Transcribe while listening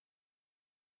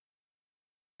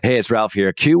Hey, it's Ralph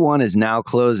here. Q1 is now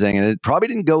closing, and it probably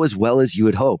didn't go as well as you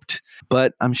had hoped.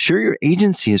 But I'm sure your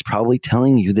agency is probably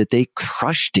telling you that they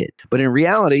crushed it. But in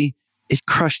reality, it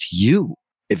crushed you.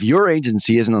 If your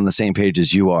agency isn't on the same page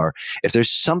as you are, if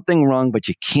there's something wrong, but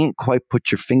you can't quite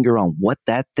put your finger on what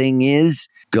that thing is,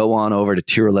 go on over to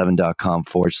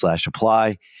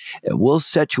tier11.com/apply, and we'll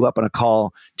set you up on a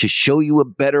call to show you a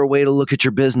better way to look at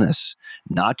your business.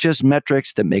 Not just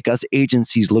metrics that make us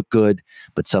agencies look good,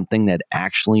 but something that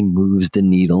actually moves the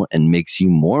needle and makes you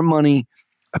more money,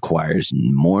 acquires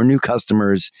more new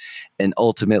customers, and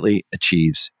ultimately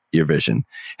achieves your vision.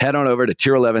 Head on over to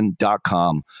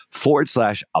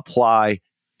tier11.com/apply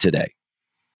today.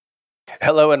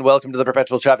 Hello and welcome to the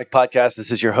Perpetual Traffic Podcast.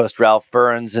 This is your host, Ralph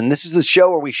Burns, and this is the show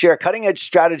where we share cutting-edge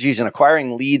strategies in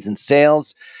acquiring leads and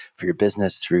sales for your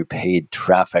business through paid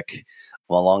traffic.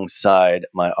 I'm alongside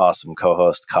my awesome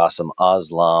co-host, Qasim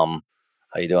Aslam.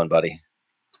 How you doing, buddy?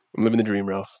 I'm living the dream,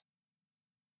 Ralph.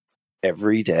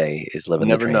 Every day is living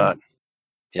Never the dream. not.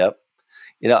 Yep.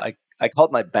 You know, I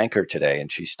called my banker today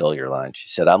and she stole your line. She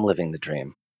said, I'm living the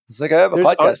dream. It's like, I have a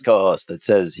podcast co-host that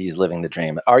says he's living the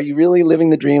dream. Are you really living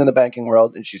the dream in the banking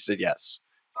world? And she said, yes.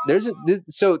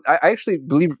 So I actually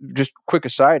believe, just quick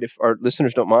aside, if our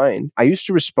listeners don't mind, I used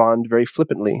to respond very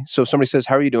flippantly. So somebody says,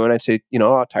 how are you doing? I'd say,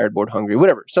 tired, bored, hungry,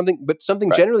 whatever. Something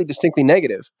Right. generally distinctly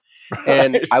negative. Right.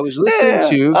 And I was listening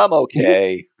to... I'm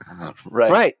okay.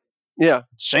 Right. Yeah.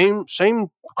 Same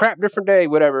crap, different day,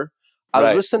 whatever.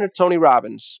 I was listening to Tony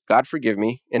Robbins, God forgive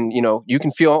me. And, you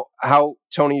can feel how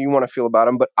Tony you want to feel about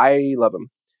him, but I love him.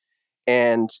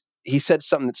 And he said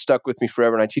something that stuck with me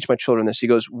forever. And I teach my children this. He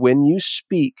goes, when you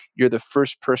speak, you're the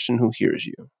first person who hears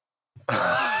you.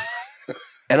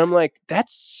 And I'm like,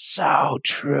 that's so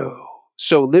true.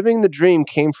 So living the dream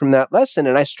came from that lesson.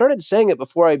 And I started saying it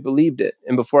before I believed it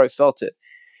and before I felt it.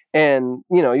 And,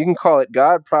 you can call it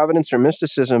God, providence, or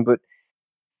mysticism, but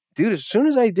dude, as soon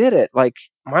as I did it, like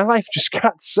my life just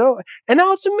got and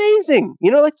now it's amazing.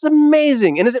 It's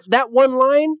amazing. And is it that one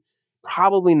line?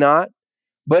 Probably not.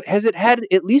 But has it had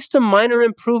at least a minor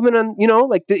improvement on,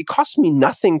 it costs me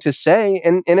nothing to say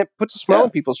and it puts a smile on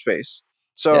people's face.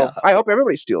 So I hope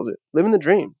everybody steals it. Living the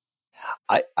dream.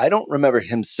 I don't remember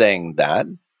him saying that,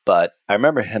 but I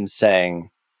remember him saying,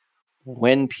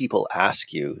 when people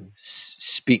ask you,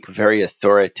 speak very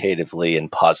authoritatively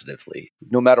and positively,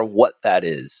 no matter what that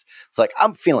is. It's like,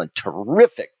 I'm feeling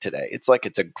terrific today. It's like,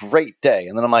 it's a great day.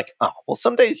 And then I'm like, oh, well,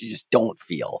 some days you just don't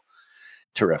feel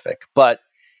terrific. But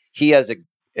he has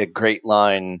a great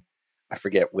line. I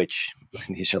forget which,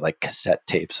 these are like cassette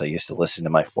tapes I used to listen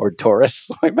to my Ford Taurus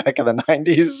way back in the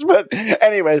 90s. But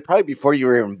anyway, probably before you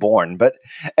were even born. But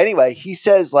anyway, he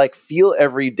says, like, feel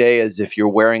every day as if you're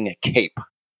wearing a cape.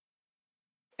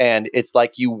 And it's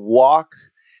like you walk,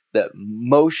 the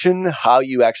motion, how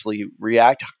you actually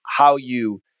react, how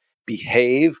you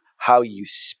behave, how you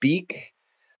speak,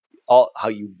 how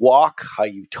you walk, how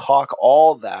you talk,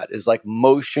 all that is like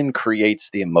motion creates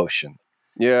the emotion.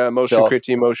 Yeah, emotion creates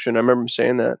the emotion. I remember him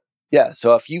saying that. Yeah,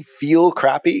 so if you feel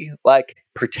crappy, like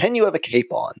pretend you have a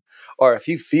cape on. Or if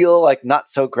you feel like not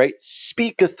so great,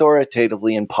 speak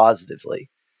authoritatively and positively.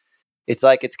 It's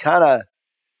like, it's kind of,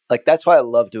 like, that's why I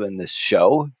love doing this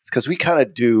show. It's because we kind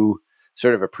of do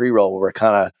sort of a pre-roll where we're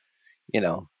kind of,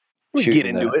 we get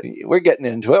into it. We're getting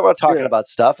into it. We're talking about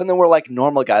stuff. And then we're like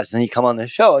normal guys. And then you come on the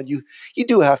show and you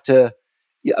do have to,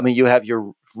 you have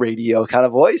your radio kind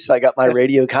of voice. I got my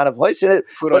radio kind of voice in it.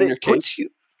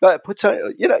 It puts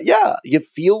on, you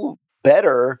feel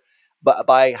better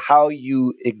by how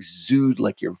you exude,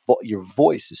 like your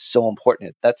voice is so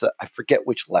important. I forget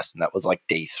which lesson that was, like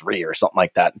day 3 or something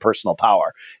like that in Personal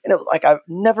Power. And it was like, I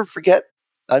never forget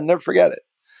it.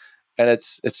 And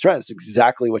it's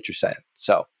exactly what you're saying.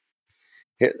 So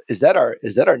here, is that our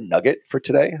nugget for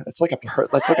today? It's like a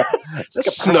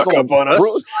snuck up on us.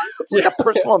 It's like a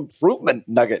personal improvement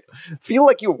nugget. Feel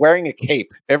like you're wearing a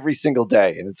cape every single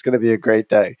day, and it's going to be a great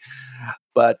day.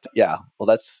 But yeah,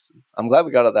 well, I'm glad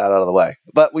we got that out of the way.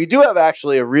 But we do have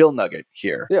actually a real nugget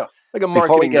here. Yeah, like a marketing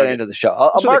before we get nugget into the show,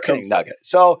 a marketing nugget.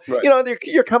 So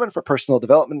you're coming for personal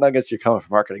development nuggets. You're coming for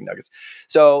marketing nuggets.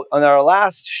 So on our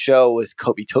last show with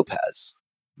Kobe Topaz,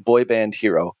 boy band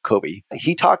hero Kobe,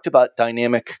 he talked about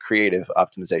dynamic creative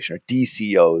optimization, or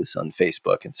DCOs, on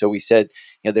Facebook. And so we said,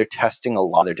 they're testing a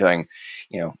lot. They're doing,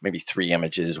 maybe 3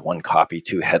 images, 1 copy,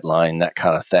 2 headline, that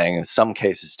kind of thing. In some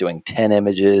cases, doing 10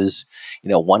 images,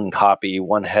 1 copy,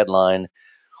 1 headline.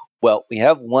 Well, we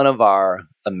have one of our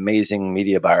amazing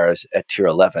media buyers at Tier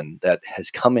 11 that has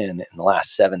come in the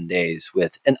last 7 days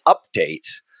with an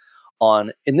update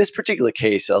on, in this particular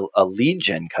case, a lead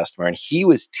gen customer, and he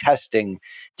was testing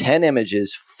 10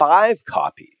 images, 5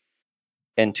 copy,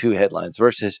 and 2 headlines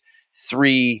versus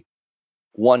 3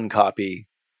 1 copy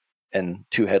and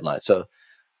 2 headlines. So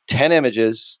 10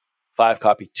 images, 5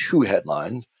 copy, 2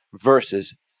 headlines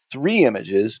versus 3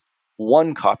 images,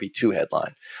 1 copy, 2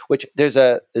 headline, which there's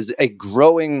a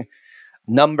growing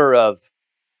number of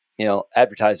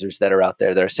advertisers that are out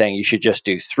there that are saying you should just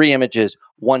do 3 images,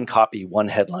 1 copy, 1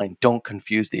 headline. Don't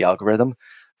confuse the algorithm.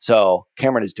 So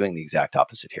Cameron is doing the exact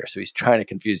opposite here. So he's trying to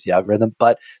confuse the algorithm,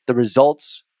 but the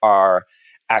results are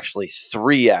actually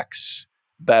 3x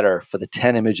better for the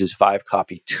 10 images, 5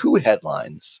 copy, 2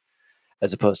 headlines,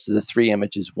 as opposed to the 3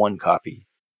 images, 1 copy,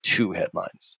 2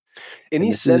 headlines.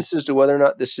 Any sense as to whether or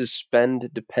not this is spend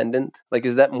dependent? Like,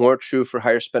 is that more true for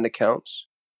higher spend accounts?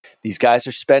 These guys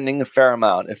are spending a fair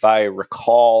amount. If I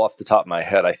recall off the top of my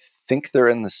head, I think they're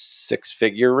in the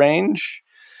 6-figure range.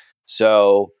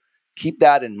 So keep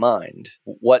that in mind.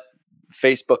 What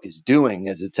Facebook is doing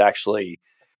is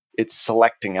it's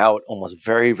selecting out almost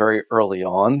very, very early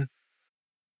on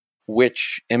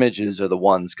which images are the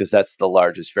ones, because that's the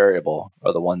largest variable,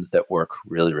 are the ones that work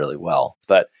really, really well.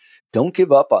 But don't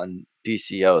give up on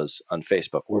DCOs on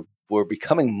Facebook. We're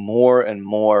becoming more and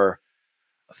more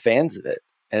fans of it.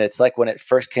 And it's like when it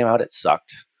first came out, it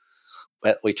sucked.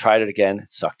 But we tried it again,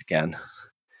 it sucked again.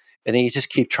 And then you just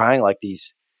keep trying like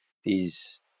these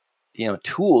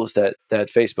tools that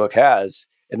Facebook has,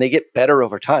 and they get better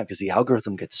over time because the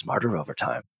algorithm gets smarter over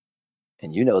time.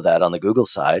 And you know that on the Google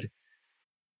side,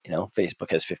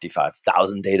 Facebook has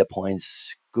 55,000 data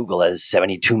points. Google has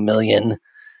 72 million.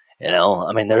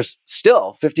 There's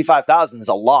still 55,000 is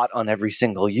a lot on every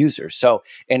single user. So,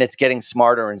 and it's getting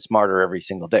smarter and smarter every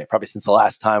single day. Probably since the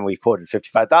last time we quoted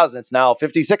 55,000, it's now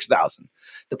 56,000.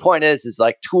 The point is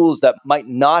like tools that might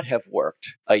not have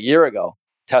worked a year ago,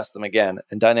 test them again.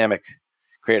 And dynamic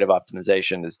creative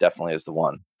optimization is the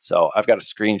one. So I've got a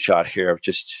screenshot here of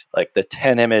just like the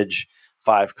 10 image,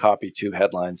 5 copy, 2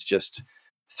 headlines, just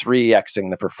 3xing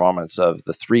the performance of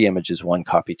the 3 images, 1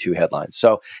 copy, 2 headlines.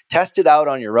 So test it out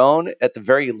on your own. At the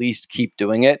very least, keep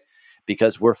doing it,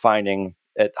 because we're finding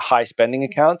at high spending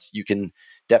accounts, you can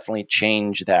definitely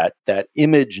change that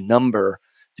image number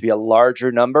to be a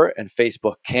larger number, and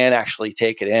Facebook can actually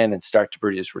take it in and start to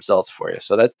produce results for you.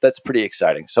 So that's pretty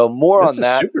exciting. So more on that.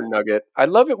 That's a super nugget. I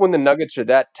love it when the nuggets are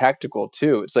that tactical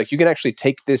too. It's like you can actually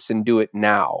take this and do it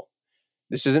now.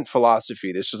 This isn't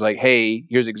philosophy. This is like, hey,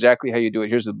 here's exactly how you do it.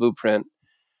 Here's the blueprint.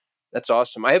 That's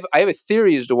awesome. I have a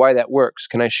theory as to why that works.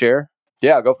 Can I share?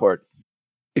 Yeah, go for it.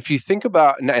 If you think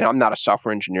about, and I'm not a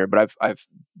software engineer, but I've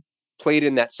played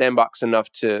in that sandbox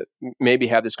enough to maybe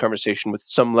have this conversation with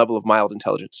some level of mild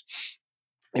intelligence.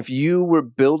 If you were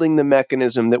building the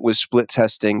mechanism that was split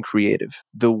testing creative,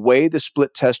 the way the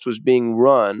split test was being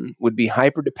run would be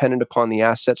hyper dependent upon the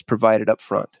assets provided up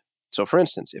front. So for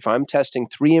instance, if I'm testing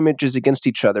 3 images against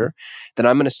each other, then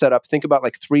I'm going to set up, think about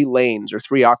like 3 lanes or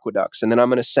 3 aqueducts, and then I'm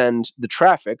going to send the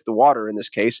traffic, the water in this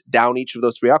case, down each of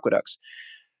those 3 aqueducts.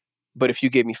 But if you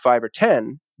gave me 5 or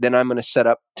 10, then I'm going to set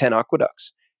up 10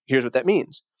 aqueducts. Here's what that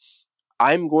means.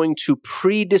 I'm going to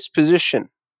predisposition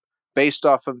based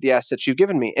off of the assets you've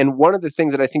given me. And one of the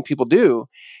things that I think people do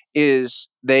is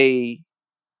they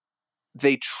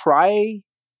try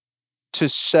to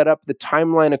set up the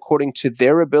timeline according to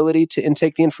their ability to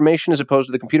intake the information as opposed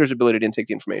to the computer's ability to intake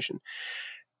the information.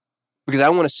 Because I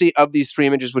want to see of these 3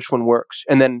 images which one works,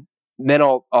 and then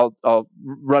I'll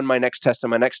run my next test on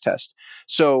my next test.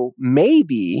 So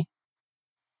maybe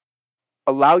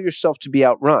allow yourself to be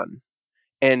outrun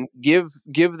and give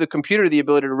the computer the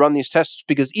ability to run these tests,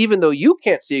 because even though you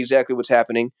can't see exactly what's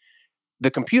happening, the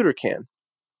computer can.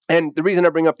 And the reason I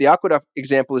bring up the aqueduct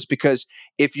example is because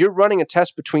if you're running a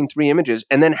test between 3 images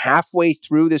and then halfway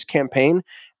through this campaign,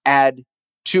 add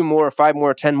 2 more, 5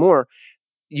 more, 10 more,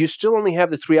 you still only have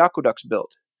the 3 aqueducts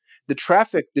built.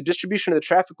 The distribution of the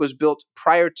traffic was built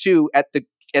prior to at the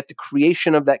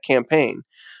creation of that campaign.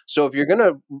 So if you're going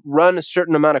to run a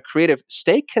certain amount of creative,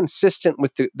 stay consistent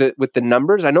with the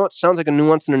numbers. I know it sounds like a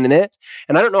nuance and a nit,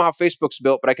 and I don't know how Facebook's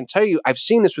built, but I can tell you I've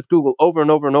seen this with Google over and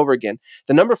over and over again.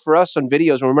 The number for us on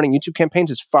videos when we're running YouTube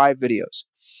campaigns is 5 videos.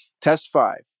 Test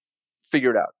 5,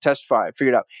 figure it out. Test 5,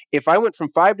 figure it out. If I went from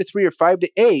 5 to 3 or 5 to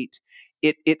 8,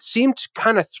 it seemed to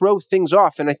kind of throw things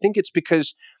off, and I think it's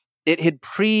because it had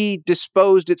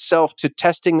predisposed itself to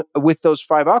testing with those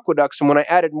 5 aqueducts, and when I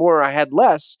added more, I had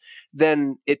less.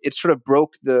 Then it sort of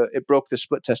broke the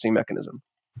split testing mechanism.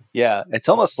 Yeah, it's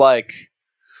almost like,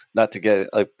 not to get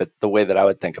like, but the way that I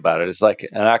would think about it is like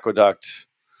an aqueduct,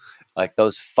 like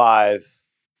those 5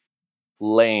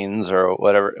 lanes or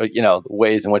whatever, the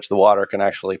ways in which the water can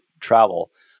actually travel.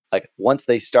 Like once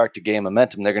they start to gain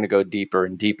momentum, they're going to go deeper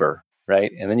and deeper,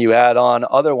 right? And then you add on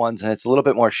other ones and it's a little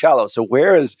bit more shallow. So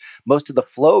where is most of the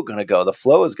flow going to go? The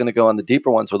flow is going to go on the deeper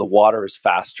ones where the water is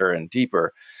faster and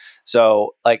deeper.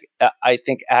 So like, I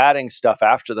think adding stuff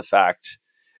after the fact,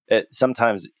 it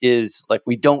sometimes is like,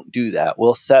 we don't do that.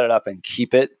 We'll set it up and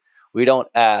keep it. We don't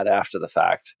add after the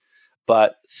fact.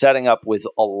 But setting up with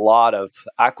a lot of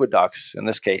aqueducts, in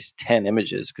this case, 10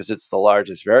 images, because it's the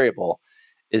largest variable,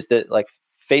 is that like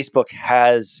Facebook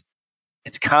has,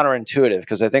 it's counterintuitive,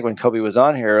 because I think when Kobe was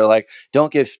on here, like,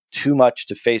 don't give too much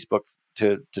to Facebook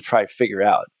to try to figure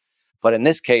out. But in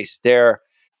this case, they're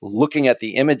looking at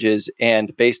the images,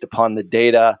 and based upon the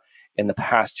data and the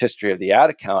past history of the ad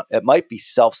account, it might be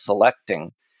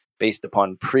self-selecting based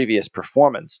upon previous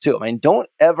performance too. I mean, don't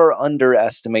ever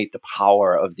underestimate the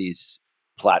power of these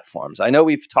platforms. I know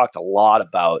we've talked a lot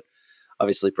about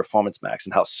obviously Performance Max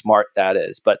and how smart that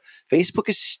is, but Facebook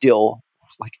is still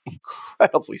like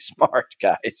incredibly smart,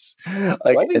 guys.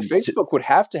 Like, Well, I think Facebook would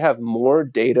have to have more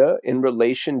data in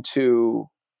relation to,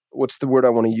 what's the word I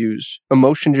want to use?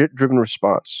 Emotion-driven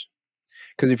response.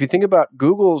 Because if you think about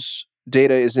Google's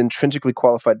data is intrinsically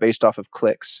qualified based off of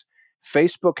clicks.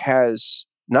 Facebook has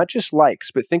not just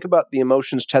likes, but think about the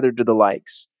emotions tethered to the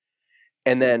likes.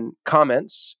 And then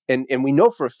comments, and we know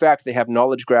for a fact they have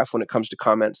knowledge graph when it comes to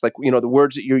comments. Like, the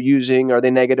words that you're using, are they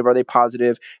negative? Are they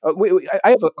positive? I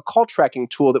have a call tracking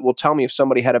tool that will tell me if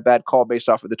somebody had a bad call based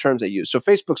off of the terms they use. So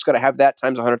Facebook's got to have that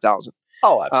times 100,000.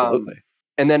 Oh, absolutely.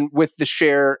 And then with the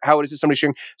share, how is it somebody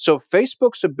sharing? So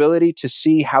Facebook's ability to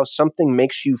see how something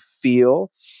makes you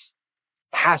feel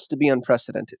has to be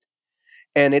unprecedented.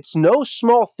 And it's no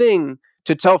small thing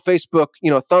to tell Facebook,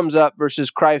 thumbs up versus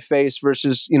cry face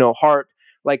versus, heart.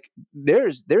 Like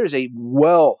there's a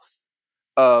wealth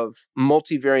of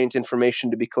multivariant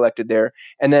information to be collected there.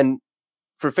 And then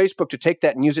for Facebook to take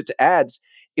that and use it to ads,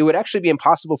 it would actually be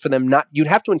impossible for them you'd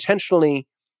have to intentionally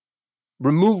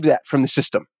remove that from the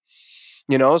system.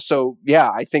 So yeah,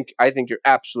 I think you're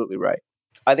absolutely right.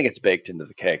 I think it's baked into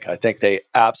the cake. I think they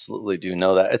absolutely do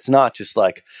know that. It's not just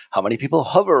like how many people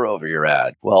hover over your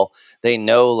ad. Well, they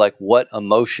know like what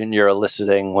emotion you're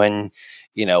eliciting when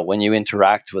you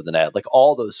interact with an ad, like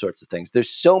all those sorts of things. There's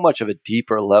so much of a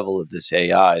deeper level of this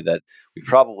AI that we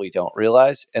probably don't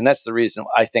realize. And that's the reason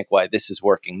I think why this is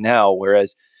working now.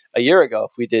 Whereas a year ago,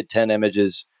 if we did 10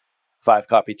 images, 5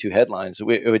 copy, 2 headlines, it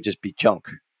would just be junk.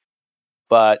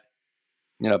 But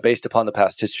based upon the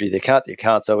past history of the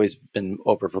account's always been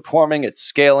overperforming. It's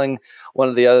scaling. One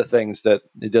of the other things that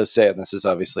it does say, and this is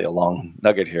obviously a long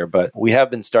nugget here, but we have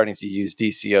been starting to use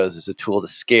DCOs as a tool to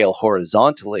scale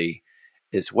horizontally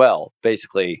as well.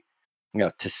 Basically,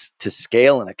 to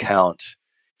scale an account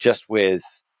just with,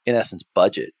 in essence,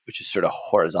 budget, which is sort of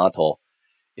horizontal.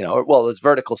 There's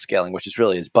vertical scaling, which is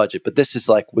really his budget, but this is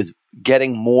like with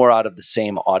getting more out of the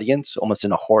same audience, almost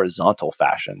in a horizontal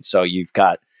fashion. So you've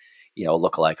got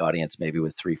lookalike audience, maybe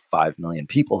with 3-5 million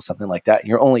people, something like that. And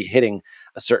you're only hitting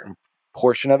a certain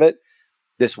portion of it.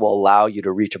 This will allow you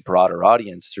to reach a broader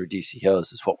audience through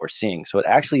DCOs is what we're seeing. So it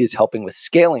actually is helping with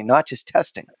scaling, not just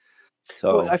testing.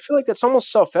 So I feel like that's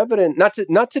almost self-evident, not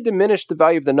to diminish the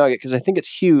value of the nugget, because I think it's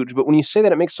huge. But when you say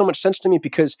that, it makes so much sense to me,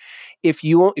 because if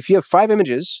you have 5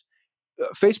 images,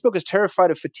 Facebook is terrified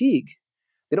of fatigue.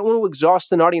 They don't want to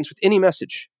exhaust an audience with any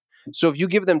message. So if you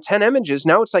give them 10 images,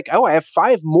 now it's like, oh, I have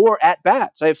 5 more at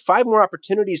bats. I have 5 more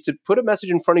opportunities to put a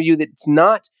message in front of you that's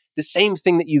not the same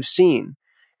thing that you've seen.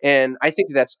 And I think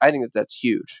that's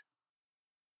huge.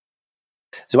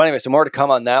 So anyway, more to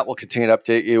come on that. We'll continue to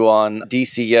update you on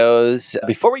DCOs.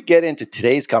 Before we get into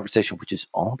today's conversation, which is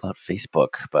all about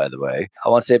Facebook, by the way, I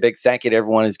want to say a big thank you to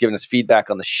everyone who's given us feedback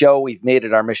on the show. We've made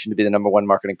it our mission to be the #1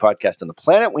 marketing podcast on the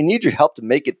planet. We need your help to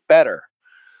make it better.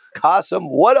 Kasim,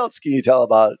 what else can you tell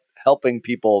about helping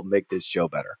people make this show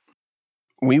better?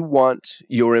 We want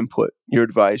your input, your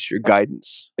advice, your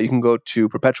guidance. You can go to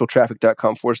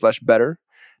perpetualtraffic.com/better.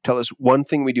 Tell us one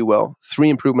thing we do well, 3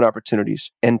 improvement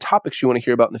opportunities, and topics you want to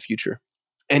hear about in the future.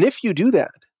 And if you do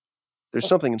that, there's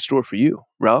something in store for you.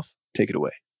 Ralph, take it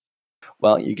away.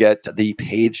 Well, you get the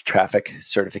page traffic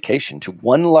certification to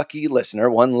one lucky listener,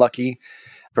 one lucky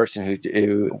person who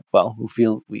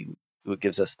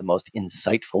gives us the most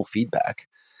insightful feedback.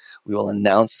 We will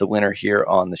announce the winner here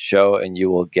on the show, and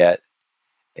you will get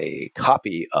a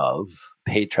copy of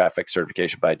Paid Traffic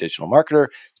Certification by a Digital Marketer.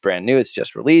 It's brand new. It's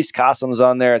just released. Kasim's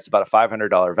on there. It's about a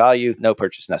 $500 value. No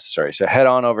purchase necessary. So head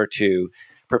on over to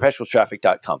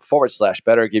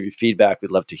perpetualtraffic.com/better. Give your feedback.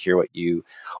 We'd love to hear what you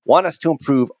want us to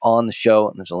improve on the show.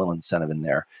 And there's a little incentive in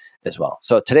there as well.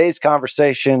 So today's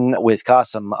conversation with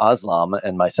Kasim Aslam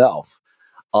and myself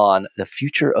on the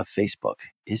future of Facebook.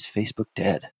 Is Facebook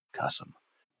dead, Kasim?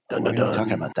 Dun, We're dun, going to be talking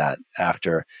dun. about that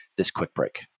after this quick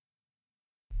break.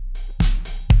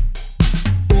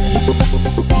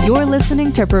 You're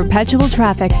listening to Perpetual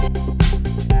Traffic.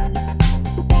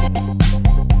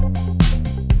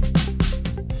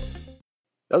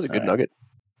 That was a good nugget.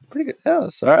 Pretty good. Yeah,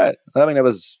 that's all right. I mean, it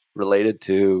was related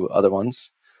to other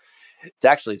ones.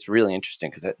 It's really interesting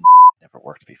because it never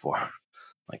worked before.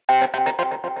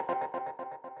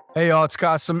 Hey, y'all, it's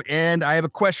Qasim, and I have a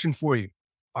question for you.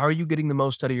 Are you getting the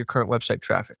most out of your current website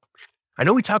traffic? I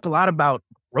know we talk a lot about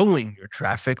growing your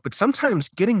traffic, but sometimes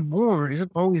getting more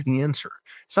isn't always the answer.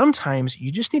 Sometimes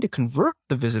you just need to convert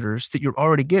the visitors that you're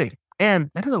already getting.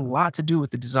 And that has a lot to do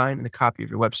with the design and the copy of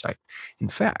your website. In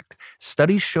fact,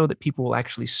 studies show that people will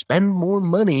actually spend more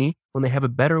money when they have a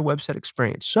better website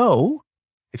experience. So,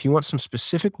 if you want some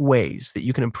specific ways that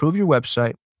you can improve your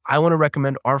website, I want to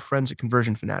recommend our friends at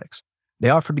Conversion Fanatics. They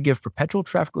offer to give Perpetual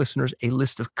Traffic listeners a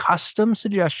list of custom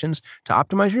suggestions to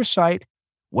optimize your site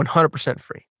 100%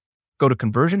 free. Go to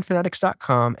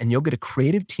conversionfanatics.com and you'll get a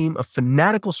creative team of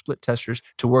fanatical split testers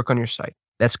to work on your site.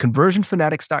 That's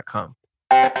conversionfanatics.com.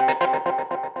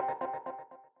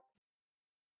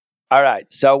 All right.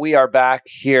 So we are back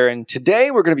here. And today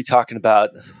we're going to be talking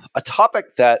about a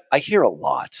topic that I hear a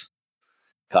lot,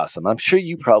 Qasim. I'm sure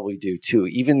you probably do too,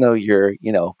 even though you're,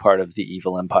 part of the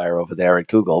evil empire over there at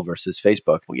Google versus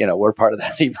Facebook. We're part of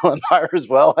that evil empire as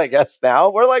well, I guess now.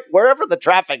 We're like, wherever the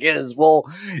traffic is, we'll,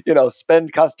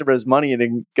 spend customers' money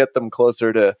and get them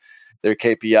closer to their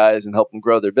KPIs and help them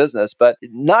grow their business. But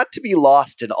not to be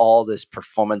lost in all this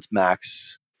performance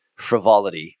max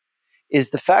frivolity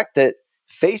is the fact that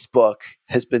Facebook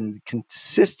has been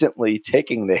consistently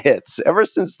taking the hits ever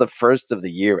since the first of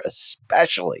the year,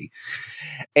 especially.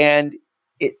 And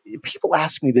people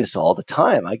ask me this all the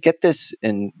time. I get this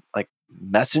in like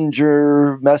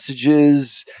messenger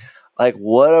messages. Like,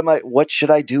 what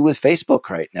should I do with Facebook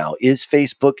right now? Is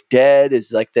Facebook dead? Is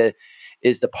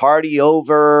the party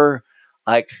over?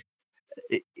 Like,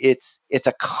 it's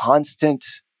a constant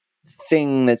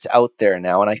thing that's out there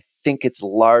now. And I think it's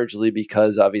largely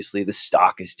because obviously the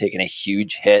stock has taken a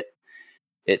huge hit.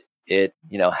 It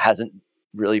hasn't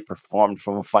really performed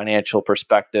from a financial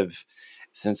perspective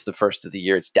since the first of the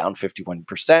year. It's down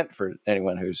 51% for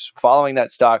anyone who's following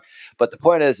that stock. But the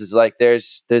point is like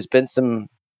there's been some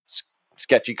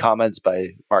sketchy comments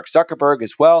by Mark Zuckerberg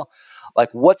as well. Like,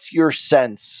 what's your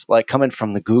sense, like coming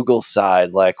from the Google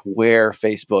side, like where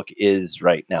Facebook is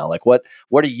right now? Like, what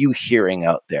are you hearing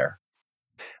out there?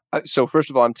 So first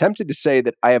of all, I'm tempted to say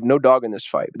that I have no dog in this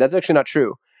fight, but that's actually not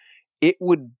true. It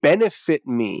would benefit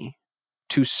me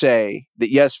to say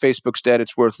that, yes, Facebook's dead,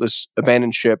 it's worthless,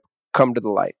 abandon ship, come to the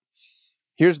light.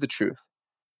 Here's the truth.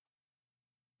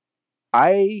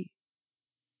 I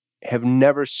have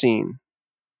never seen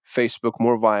Facebook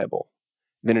more viable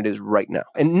than it is right now.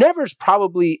 And never is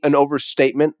probably an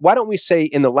overstatement. Why don't we say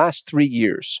in the last 3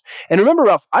 years? And remember,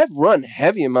 Ralph, I've run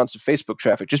heavy amounts of Facebook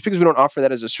traffic just because we don't offer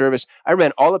that as a service. I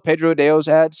ran all of Pedro Deo's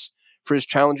ads for his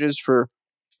challenges for,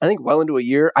 I think, well into a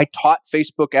year. I taught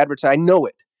Facebook advertising. I know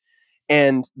it.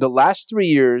 And the last 3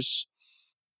 years,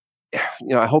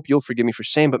 I hope you'll forgive me for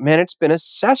saying, but man, it's been a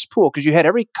cesspool because you had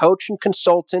every coach and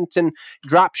consultant and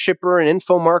drop shipper and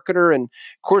info marketer and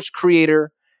course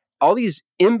creator, all these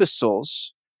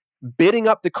imbeciles bidding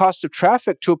up the cost of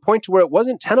traffic to a point to where it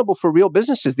wasn't tenable for real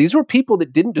businesses. These were people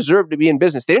that didn't deserve to be in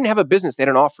business. They didn't have a business, they had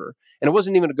an offer, and it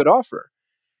wasn't even a good offer.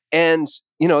 And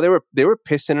they were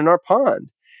pissing in our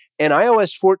pond. And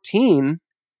iOS 14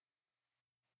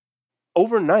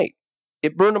 overnight,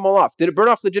 it burned them all off. Did it burn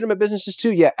off legitimate businesses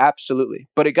too? Yeah, absolutely.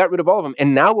 But it got rid of all of them.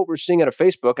 And now what we're seeing out of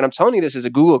Facebook, and I'm telling you this as a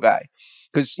Google guy,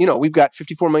 because we've got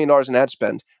 $54 million in ad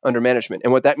spend under management.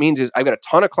 And what that means is I've got a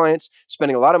ton of clients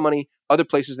spending a lot of money other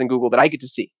places than Google that I get to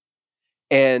see.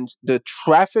 And the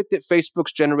traffic that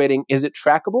Facebook's generating, is it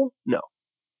trackable? No.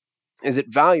 Is it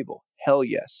valuable? Hell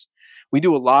yes. We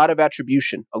do a lot of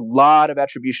attribution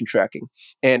tracking.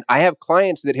 And I have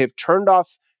clients that have turned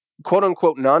off quote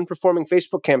unquote non-performing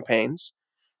Facebook campaigns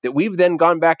that we've then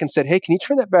gone back and said, hey, can you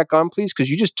turn that back on, please? Because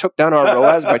you just took down our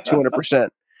ROAS by 200%.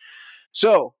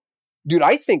 So, dude,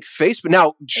 I think Facebook,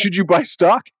 now, should you buy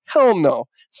stock? Hell no.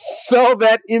 Sell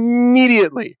that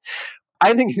immediately.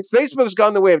 I think Facebook's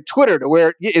gone the way of Twitter to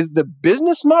where is the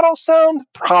business model sound?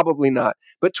 Probably not.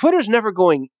 But Twitter's never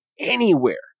going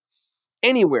anywhere.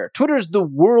 Twitter is the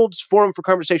world's forum for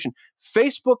conversation.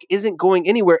 Facebook isn't going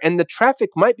anywhere, and the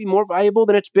traffic might be more valuable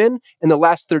than it's been in the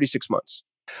last 36 months.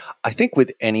 I think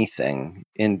with anything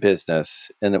in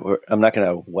business, and I'm not going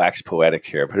to wax poetic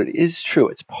here, but it is true.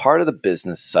 It's part of the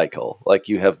business cycle. Like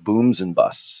you have booms and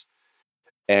busts.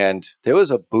 And there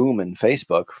was a boom in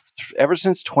Facebook ever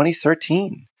since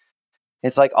 2013.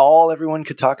 It's like all everyone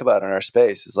could talk about in our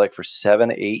space is like for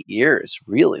 7, 8 years,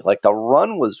 really. Like the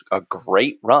run was a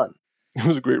great run. It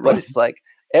was a great But run. it's like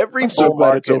every I'm so bull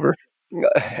glad it's market, over.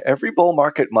 every bull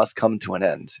market must come to an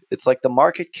end. It's like the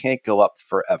market can't go up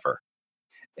forever.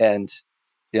 And,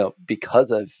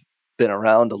 because I've been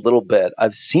around a little bit,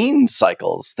 I've seen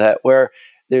cycles where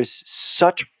there's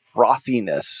such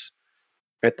frothiness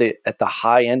at the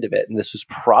high end of it. And this was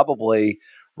probably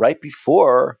right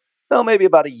before, maybe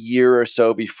about a year or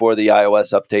so before the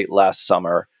iOS update last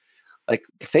summer. Like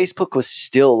Facebook was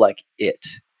still like it.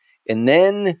 And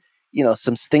then,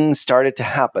 some things started to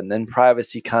happen. Then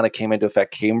privacy kind of came into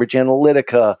effect. Cambridge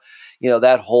Analytica,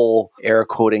 that whole air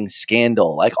quoting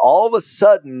scandal. Like all of a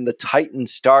sudden, the Titan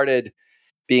started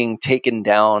being taken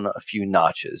down a few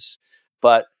notches.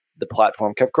 But the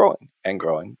platform kept growing and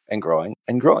growing and growing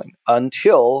and growing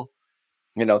until,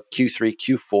 Q3,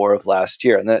 Q4 of last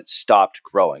year. And then it stopped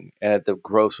growing. And the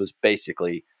growth was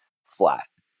basically flat.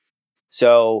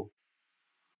 So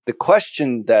the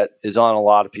question that is on a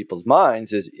lot of people's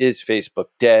minds is Facebook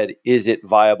dead? Is it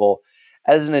viable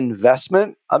as an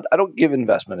investment? I don't give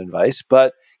investment advice,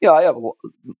 but I have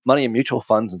money in mutual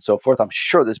funds and so forth. I'm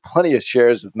sure there's plenty of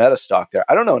shares of Meta stock there.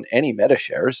 I don't own any Meta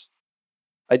shares.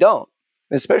 I don't,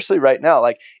 especially right now.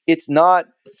 Like it's not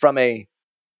from a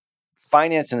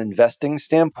finance and investing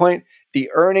standpoint.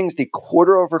 The earnings, the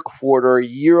quarter over quarter,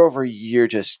 year over year,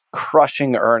 just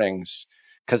crushing earnings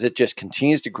because it just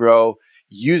continues to grow.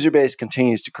 User base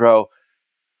continues to grow.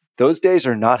 Those days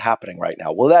are not happening right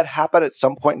now. Will that happen at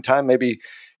some point in time? Maybe,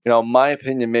 my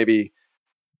opinion, maybe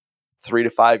 3 to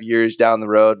 5 years down the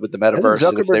road with the metaverse.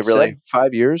 Hasn't And if they Zuckerberg really said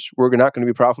 5 years, we're not going to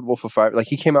be profitable for 5. Like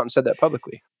he came out and said that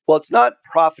publicly. Well, it's not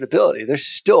profitability. They're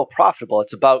still profitable.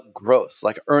 It's about growth,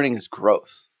 like earnings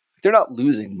growth. They're not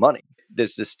losing money.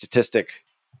 There's this statistic.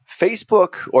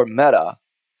 Facebook or Meta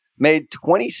made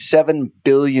 $27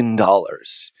 billion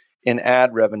in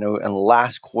ad revenue in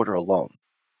last quarter alone.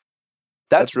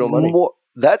 That's real money.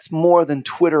 That's more than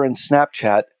Twitter and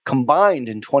Snapchat combined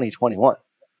in 2021.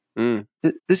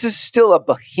 This is still a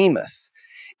behemoth.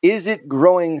 Is it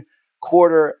growing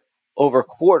quarter over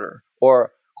quarter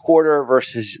or quarter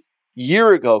versus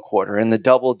year ago quarter in the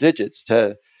double digits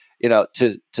to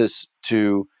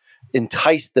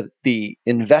entice the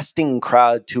investing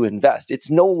crowd to invest?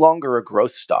 It's no longer a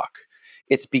growth stock.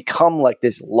 It's become like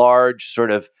this large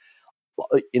sort of,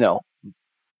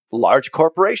 large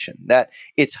corporation that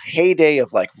its heyday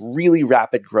of like really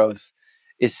rapid growth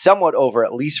is somewhat over,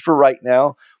 at least for right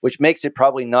now, which makes it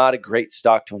probably not a great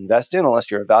stock to invest in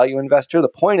unless you're a value investor. The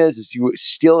point is you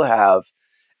still have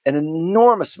an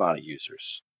enormous amount of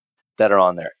users that are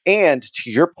on there. And to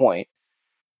your point,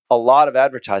 a lot of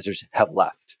advertisers have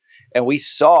left. And we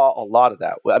saw a lot of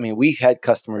that. I mean, we had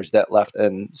customers that left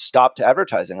and stopped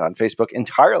advertising on Facebook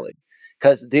entirely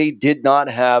because they did not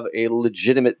have a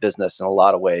legitimate business in a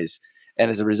lot of ways. And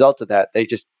as a result of that,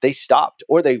 they stopped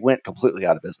or they went completely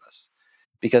out of business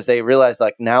because they realized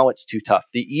like now it's too tough.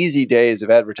 The easy days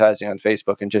of advertising on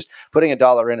Facebook and just putting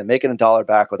 $1 in and making $1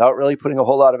 back without really putting a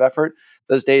whole lot of effort,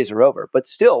 those days are over. But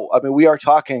still, I mean, we are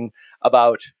talking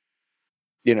about,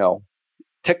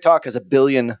 TikTok has 1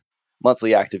 billion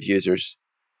monthly active users.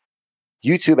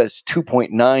 YouTube has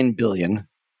 2.9 billion.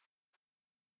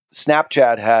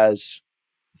 Snapchat has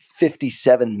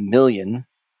 57 million.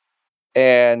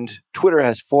 And Twitter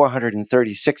has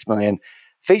 436 million.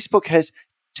 Facebook has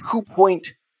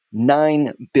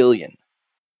 2.9 billion.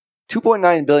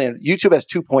 2.9 billion. YouTube has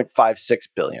 2.56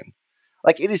 billion.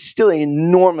 Like it is still an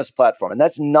enormous platform. And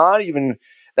that's not even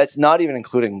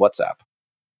including WhatsApp.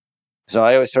 So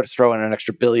I always start throwing an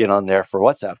extra billion on there for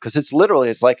WhatsApp because it's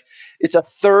a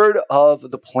third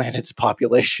of the planet's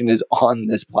population is on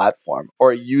this platform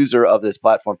or a user of this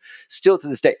platform still to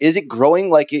this day. Is it growing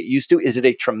like it used to? Is it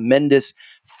a tremendous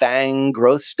FANG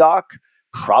growth stock?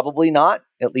 Probably not,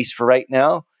 at least for right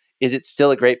now. Is it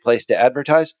still a great place to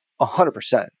advertise?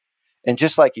 100%. And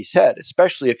just like you said,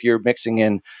 especially if you're mixing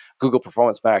in Google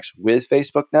Performance Max with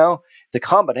Facebook now, the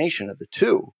combination of the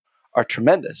two are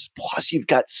tremendous. Plus, you've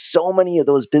got so many of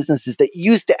those businesses that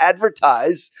used to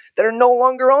advertise that are no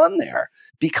longer on there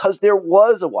because there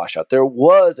was a washout. There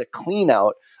was a clean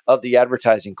out of the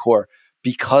advertising core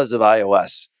because of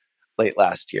iOS late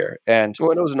last year. And it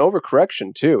was an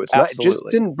overcorrection too. It just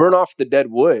didn't burn off the dead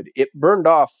wood. It burned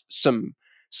off some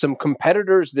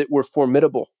competitors that were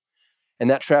formidable. And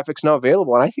that traffic's now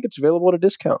available. And I think it's available at a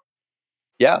discount.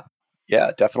 Yeah,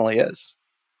 it definitely is.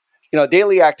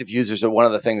 Daily active users are one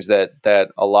of the things that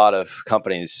a lot of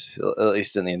companies, at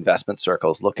least in the investment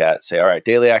circles, look at, say, all right,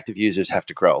 daily active users have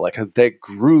to grow. Like they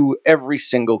grew every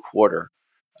single quarter.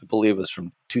 I believe it was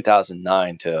from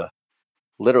 2009 to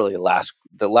literally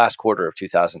the last quarter of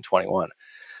 2021.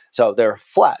 So they're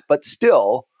flat, but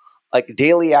still, like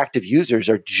daily active users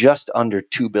are just under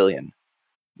 2 billion.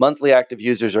 Monthly active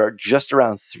users are just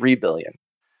around 3 billion.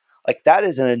 Like that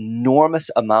is an enormous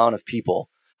amount of people,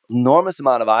 enormous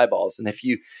amount of eyeballs. And if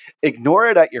you ignore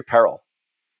it at your peril,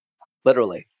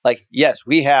 literally, like, yes,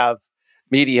 we have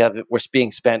media that was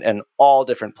being spent in all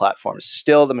different platforms,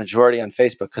 still the majority on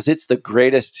Facebook, because it's the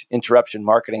greatest interruption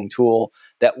marketing tool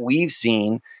that we've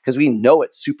seen, because we know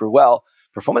it super well.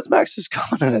 Performance Max is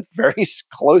coming in a very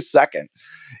close second,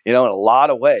 in a lot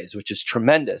of ways, which is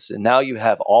tremendous. And now you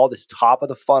have all this top of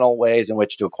the funnel ways in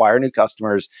which to acquire new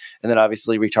customers and then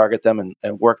obviously retarget them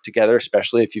and work together,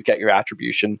 especially if you've got your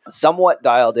attribution somewhat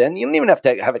dialed in. You don't even have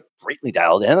to have it greatly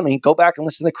dialed in. I mean, go back and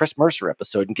listen to the Chris Mercer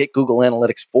episode and get Google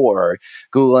Analytics 4 or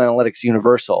Google Analytics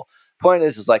Universal. Point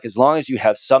is like, as long as you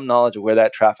have some knowledge of where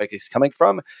that traffic is coming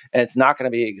from, and it's not going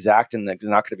to be exact and it's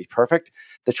not going to be perfect,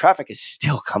 the traffic is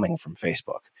still coming from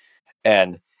Facebook.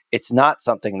 And it's not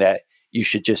something that you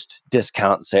should just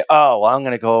discount and say, oh, well, I'm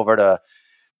going to go over to,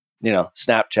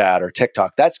 Snapchat or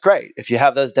TikTok. That's great. If you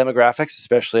have those demographics,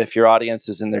 especially if your audience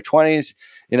is in their 20s,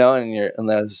 and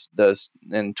those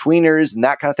and tweeners and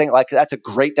that kind of thing, like that's a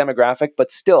great demographic, but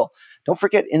still don't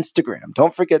forget Instagram.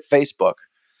 Don't forget Facebook.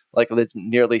 Like it's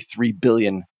nearly 3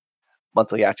 billion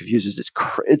monthly active users.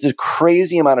 It's a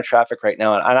crazy amount of traffic right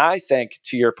now. And I think,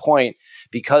 to your point,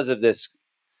 because of this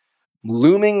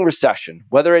looming recession,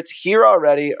 whether it's here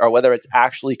already or whether it's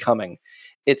actually coming,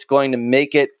 it's going to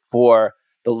make it for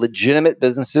the legitimate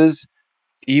businesses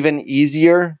even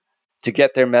easier to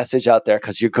get their message out there,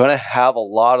 because you're going to have a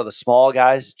lot of the small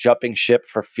guys jumping ship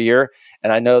for fear.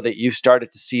 And I know that you've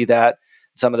started to see that,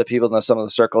 some of the people in some of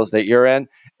the circles that you're in.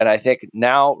 And I think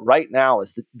right now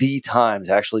is the time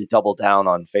to actually double down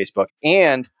on Facebook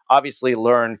and obviously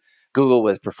learn Google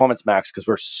with Performance Max, because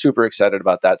we're super excited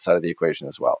about that side of the equation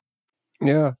as well.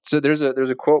 Yeah. So there's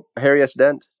a quote, Harry S.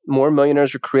 Dent: more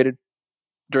millionaires were created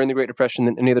during the Great Depression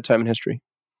than any other time in history.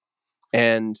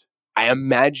 And I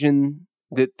imagine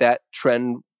that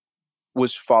trend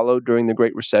was followed during the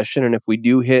Great Recession. And if we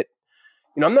do hit,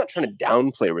 I'm not trying to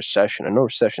downplay recession. I know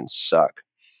recessions suck,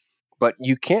 but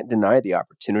you can't deny the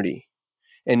opportunity.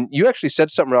 And you actually said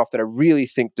something, Ralph, that I really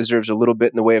think deserves a little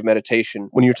bit in the way of meditation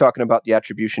when you're talking about the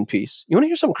attribution piece. You want to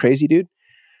hear something crazy, dude?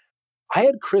 I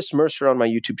had Chris Mercer on my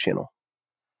YouTube channel.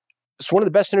 It's one of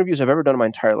the best interviews I've ever done in my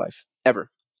entire life, ever.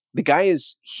 The guy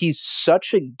he's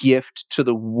such a gift to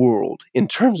the world in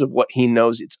terms of what he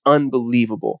knows. It's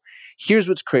unbelievable. Here's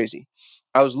what's crazy.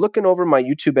 I was looking over my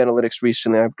YouTube analytics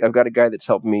recently. I've got a guy that's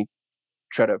helped me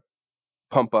try to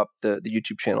pump up the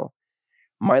YouTube channel.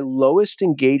 My lowest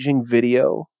engaging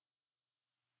video,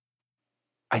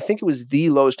 I think it was the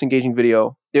lowest engaging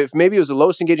video, if maybe it was the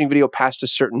lowest engaging video past a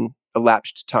certain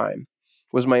elapsed time,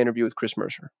 was my interview with Chris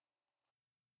Mercer.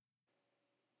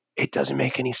 It doesn't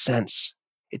make any sense.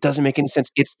 It doesn't make any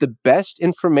sense. It's the best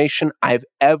information I've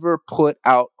ever put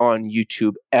out on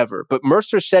YouTube ever. But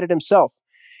Mercer said it himself.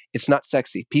 It's not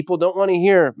sexy. People don't want to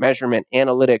hear measurement,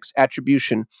 analytics,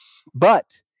 attribution. But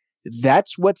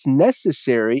that's what's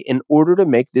necessary in order to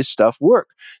make this stuff work.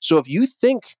 So if you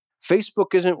think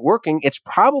Facebook isn't working, it's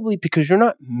probably because you're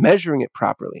not measuring it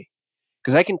properly.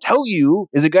 Because I can tell you,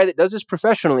 as a guy that does this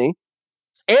professionally,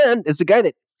 and as a guy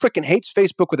that freaking hates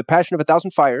Facebook with a passion of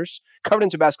 1,000 fires, covered in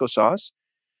Tabasco sauce,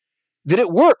 that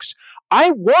it works. I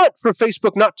want for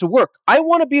Facebook not to work. I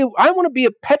want to be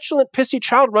a petulant, pissy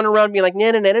child running around being like,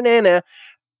 nah, nah, nah, nah, nah.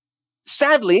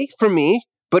 Sadly for me,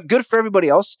 but good for everybody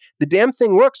else, the damn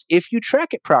thing works if you track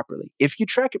it properly.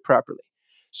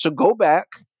 So go back,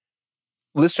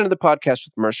 listen to the podcast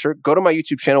with Mercer, go to my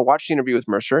YouTube channel, watch the interview with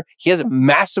Mercer. He has a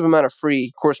massive amount of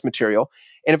free course material.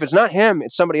 And if it's not him,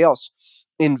 it's somebody else.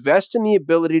 Invest in the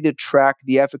ability to track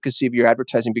the efficacy of your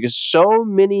advertising, because so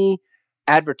many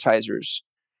advertisers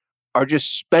are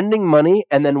just spending money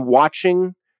and then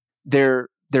watching their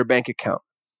bank account.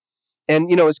 And,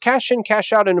 is cash in,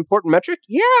 cash out an important metric?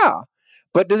 Yeah.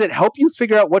 But does it help you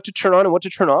figure out what to turn on and what to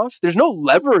turn off? There's no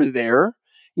lever there.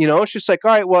 It's just like,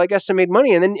 all right, well, I guess I made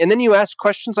money. And then you ask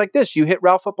questions like this. You hit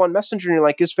Ralph up on Messenger and you're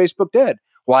like, is Facebook dead?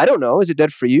 Well, I don't know. Is it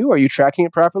dead for you? Are you tracking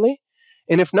it properly?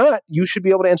 And if not, you should be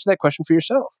able to answer that question for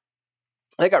yourself.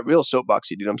 I got real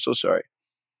soapboxy, dude. I'm so sorry.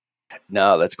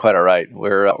 No, that's quite all right.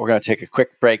 We're going to take a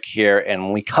quick break here. And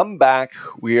when we come back,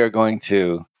 we are going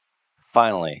to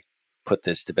finally put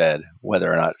this to bed,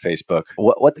 whether or not Facebook,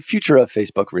 what the future of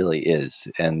Facebook really is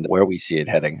and where we see it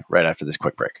heading right after this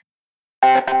quick break.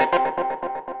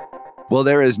 Well,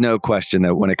 there is no question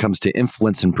that when it comes to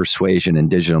influence and persuasion in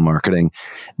digital marketing,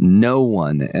 no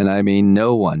one, and I mean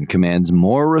no one, commands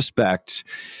more respect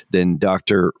than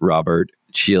Dr. Robert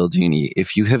Cialdini.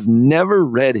 If you have never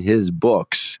read his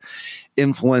books,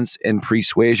 Influence and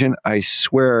Persuasion, I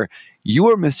swear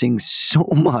you are missing so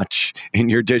much in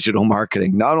your digital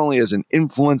marketing, not only as an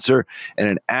influencer and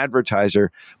an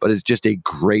advertiser, but as just a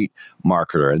great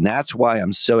marketer. And that's why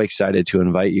I'm so excited to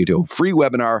invite you to a free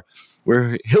webinar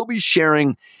where he'll be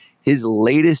sharing his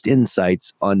latest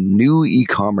insights on new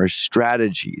e-commerce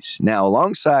strategies. Now,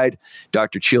 alongside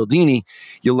Dr. Cialdini,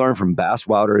 you'll learn from Bass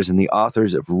Wouters and the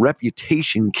authors of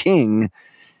Reputation King,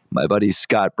 my buddies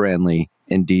Scott Branley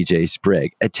and DJ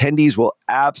Sprigg. Attendees will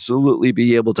absolutely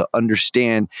be able to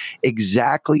understand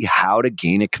exactly how to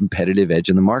gain a competitive edge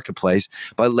in the marketplace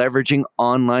by leveraging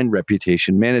online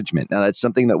reputation management. Now, that's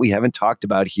something that we haven't talked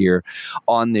about here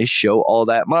on this show all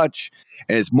that much.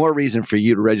 And it's more reason for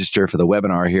you to register for the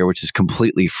webinar here, which is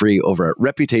completely free over at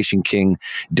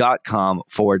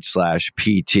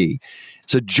reputationking.com/PT.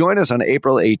 So join us on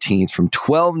April 18th from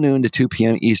 12 noon to 2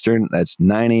 p.m. Eastern. That's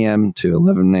 9 a.m. to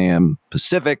 11 a.m.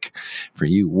 Pacific for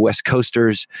you West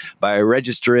Coasters by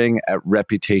registering at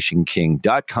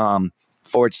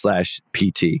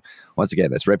reputationking.com/PT. Once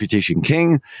again, that's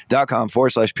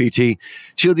reputationking.com/PT.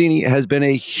 Cialdini has been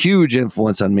a huge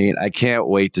influence on me, and I can't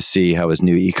wait to see how his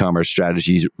new e-commerce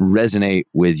strategies resonate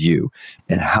with you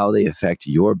and how they affect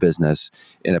your business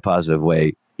in a positive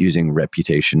way using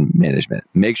reputation management.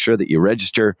 Make sure that you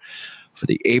register for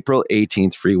the April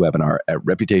 18th free webinar at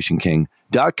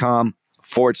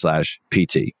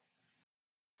reputationking.com/PT.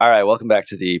 All right, welcome back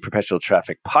to the Perpetual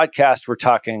Traffic Podcast. We're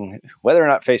talking whether or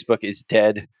not Facebook is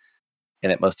dead,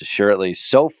 and it most assuredly,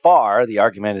 so far, the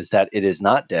argument is that it is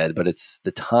not dead, but it's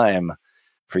the time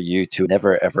for you to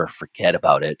never, ever forget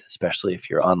about it, especially if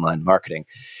you're online marketing.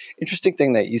 Interesting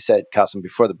thing that you said, Kasim,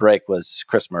 before the break was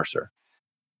Chris Mercer.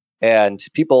 And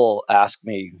people ask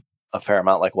me a fair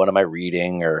amount, like, what am I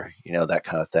reading, or, that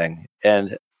kind of thing.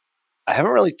 And I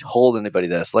haven't really told anybody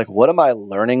this. Like, what am I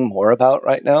learning more about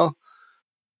right now?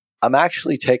 I'm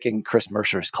actually taking Chris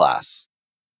Mercer's class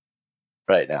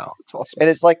right now. That's awesome. And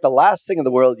it's like the last thing in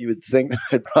the world you would think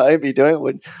I'd probably be doing.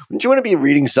 Wouldn't you want to be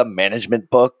reading some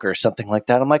management book or something like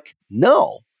that? I'm like,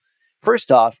 no.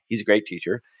 First off, he's a great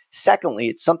teacher. Secondly,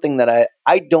 it's something that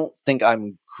I don't think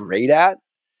I'm great at,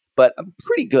 but I'm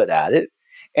pretty good at it.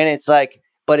 And it's like,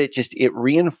 but it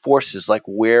reinforces like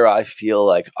where I feel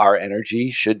like our energy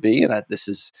should be. And this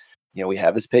is, we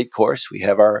have his paid course. We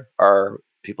have our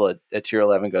people at Tier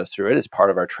 11 go through it as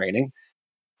part of our training.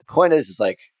 The point is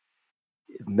like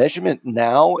measurement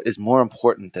now is more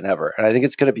important than ever. And I think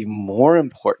it's going to be more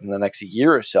important in the next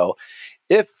year or so.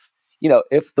 If the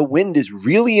wind is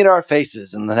really in our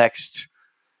faces in the next,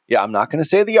 I'm not going to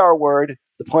say the R word.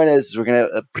 The point is we're going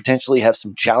to potentially have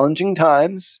some challenging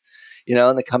times,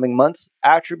 in the coming months.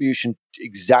 Attribution,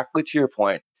 exactly to your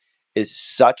point, is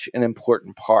such an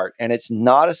important part. And it's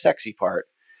not a sexy part,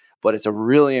 but it's a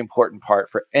really important part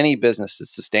for any business to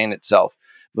sustain itself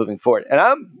moving forward. And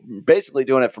I'm basically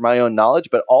doing it for my own knowledge,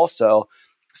 but also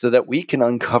so that we can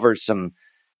uncover some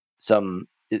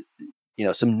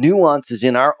nuances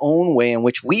in our own way in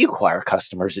which we acquire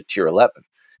customers at Tier 11,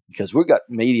 because we've got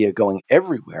media going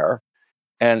everywhere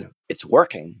and it's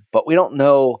working, but we don't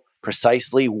know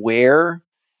precisely where.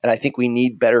 And I think we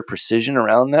need better precision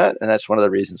around that. And that's one of the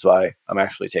reasons why I'm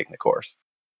actually taking the course.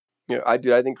 Yeah, I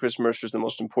do. I think Chris Mercer is the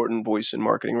most important voice in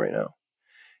marketing right now.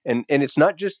 And it's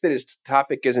not just that his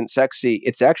topic isn't sexy.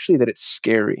 It's actually that it's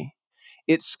scary.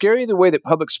 It's scary the way that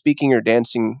public speaking or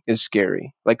dancing is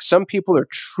scary. Like some people are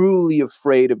truly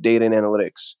afraid of data and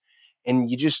analytics. And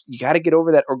you got to get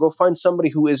over that, or go find somebody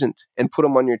who isn't and put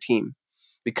them on your team.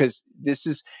 Because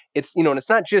and it's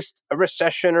not just a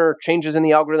recession or changes in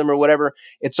the algorithm or whatever.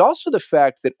 It's also the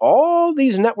fact that all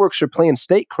these networks are playing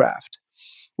statecraft.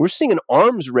 We're seeing an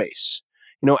arms race.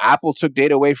 Apple took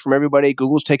data away from everybody.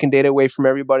 Google's taking data away from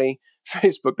everybody.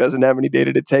 Facebook doesn't have any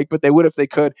data to take, but they would if they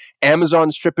could.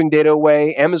 Amazon's stripping data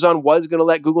away. Amazon was going to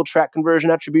let Google track conversion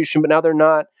attribution, but now they're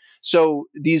not. So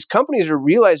these companies are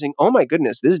realizing, oh my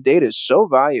goodness, this data is so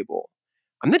valuable.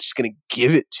 I'm not just going to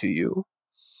give it to you.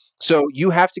 So you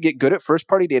have to get good at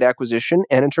first-party data acquisition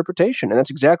and interpretation. And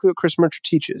that's exactly what Chris Mercer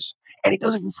teaches. And he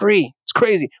does it for free. It's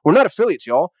crazy. We're not affiliates,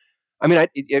 y'all. I mean,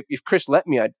 if Chris let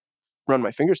me, I'd run my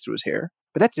fingers through his hair.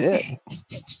 But that's it.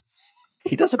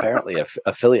 He does apparently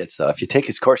affiliates, though. If you take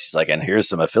his course, he's like, and here's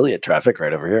some affiliate traffic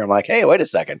right over here. I'm like, hey, wait a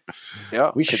second.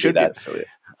 Yeah, we should do that. Affiliate.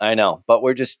 I know, but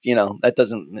we're just, that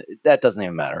doesn't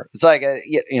even matter. It's like,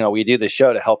 we do this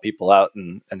show to help people out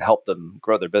and help them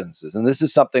grow their businesses. And this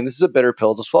is a bitter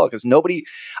pill to swallow, because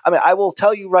I will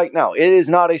tell you right now, it is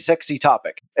not a sexy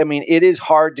topic. I mean, it is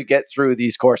hard to get through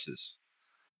these courses,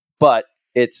 but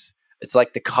it's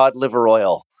like the cod liver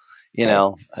oil. You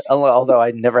know, although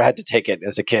I never had to take it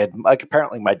as a kid. Like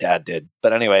apparently my dad did.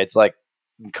 But anyway, it's like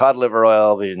cod liver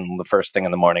oil being the first thing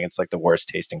in the morning. It's like the worst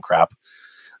tasting crap.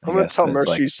 I'm going to tell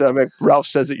Mercy Ralph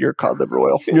says that you're cod liver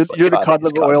oil. You're the cod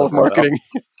liver oil of marketing.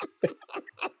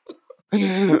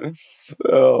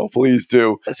 Oh, please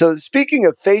do. So speaking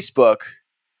of Facebook,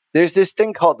 there's this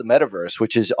thing called the metaverse,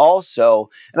 which is also,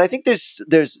 and I think there's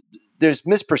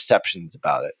misperceptions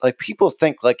about it. Like people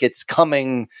think like it's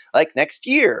coming like next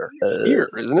year. It's here,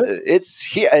 isn't it? It's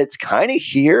here. It's kind of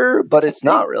here, but it's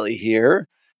not really here.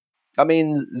 I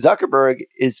mean, Zuckerberg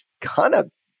is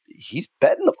he's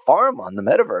betting the farm on the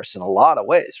metaverse in a lot of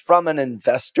ways. From an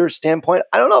investor standpoint,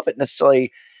 I don't know if it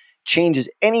necessarily changes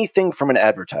anything from an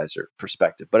advertiser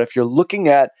perspective. But if you're looking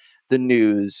at the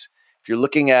news, if you're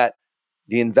looking at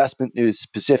the investment news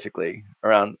specifically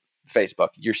around Facebook,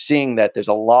 you're seeing that there's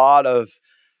a lot of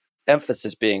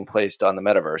emphasis being placed on the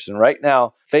metaverse. And right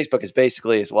now, Facebook is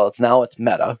basically, it's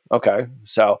Meta. Okay.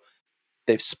 So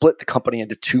they've split the company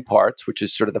into two parts, which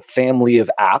is sort of the family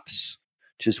of apps,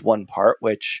 which is one part,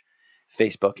 which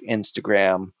Facebook,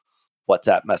 Instagram,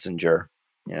 WhatsApp Messenger,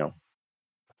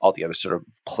 all the other sort of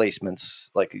placements,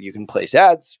 like you can place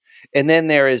ads. And then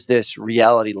there is this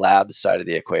Reality Labs side of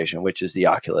the equation, which is the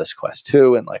Oculus Quest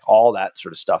 2 and like all that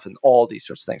sort of stuff and all these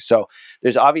sorts of things. So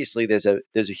there's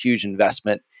a huge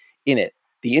investment in it.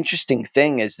 The interesting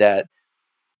thing is that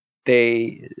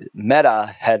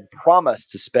Meta had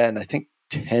promised to spend, I think,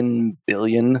 $10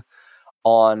 billion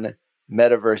on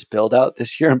metaverse build out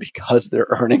this year, and because their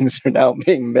earnings are now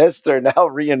being missed, they're now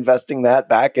reinvesting that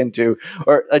back into,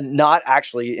 or not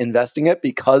actually investing it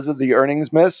because of the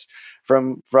earnings miss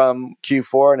from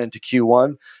Q4 and into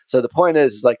Q1. So the point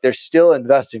is like they're still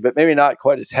investing, but maybe not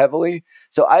quite as heavily.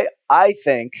 So I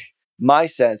think my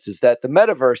sense is that the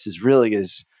metaverse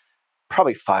is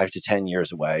probably 5 to 10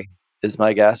 years away, is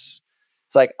my guess.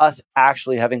 It's like us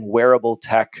actually having wearable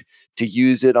tech to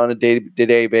use it on a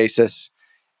day-to-day basis.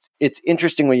 It's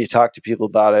interesting when you talk to people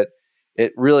about it.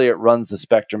 It runs the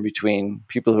spectrum between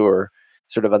people who are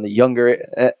sort of on the younger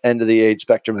end of the age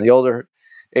spectrum and the older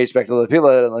age spectrum. The people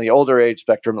that are on the older age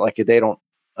spectrum, like they don't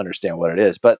understand what it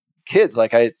is. But kids,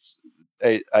 like I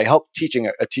helped teaching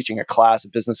a class, a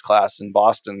business class in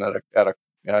Boston at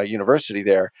a university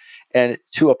there, and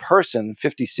to a person,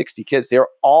 50, 60 kids, they're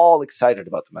all excited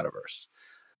about the metaverse.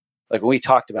 Like when we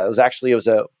talked about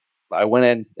it, I went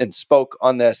in and spoke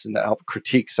on this and helped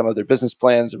critique some of their business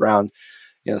plans around,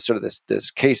 sort of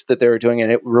this case that they were doing,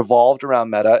 and it revolved around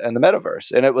Meta and the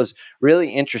metaverse. And it was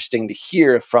really interesting to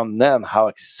hear from them how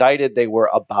excited they were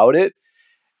about it.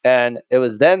 And it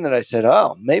was then that I said,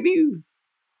 oh, maybe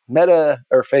Meta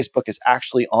or Facebook is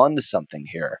actually onto something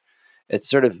here. It's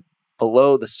sort of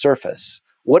below the surface.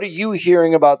 What are you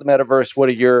hearing about the metaverse?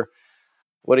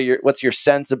 What's your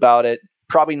sense about it?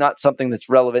 Probably not something that's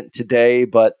relevant today,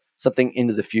 but something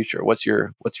into the future. What's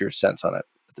your sense on it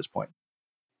at this point?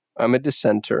 I'm a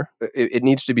dissenter. It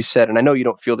needs to be said, and I know you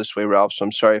don't feel this way, Ralph, so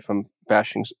I'm sorry if I'm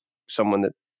bashing someone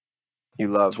that you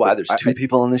love. That's why there's two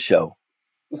people on the show.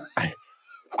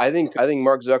 I think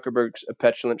Mark Zuckerberg's a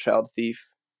petulant child thief.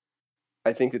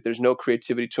 I think that there's no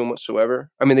creativity to him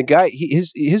whatsoever. I mean, the guy,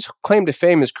 his claim to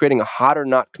fame is creating a hot or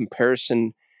not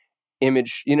comparison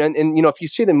image. And if you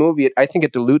see the movie, I think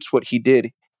it dilutes what he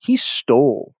did. He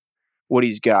stole what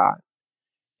he's got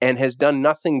and has done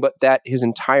nothing but that his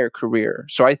entire career.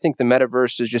 So I think the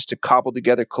metaverse is just a cobbled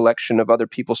together collection of other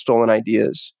people's stolen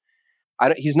ideas.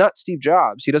 He's not Steve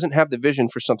Jobs. He doesn't have the vision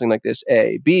for something like this,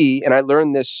 A. B, and I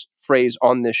learned this phrase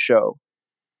on this show: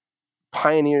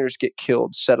 pioneers get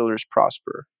killed, settlers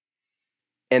prosper.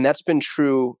 And that's been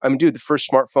true. I mean, dude, the first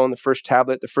smartphone, the first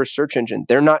tablet, the first search engine,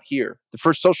 they're not here. The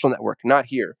first social network, not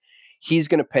here. He's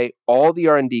going to pay all the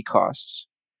R&D costs,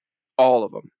 all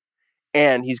of them.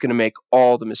 And he's going to make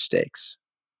all the mistakes,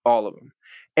 all of them.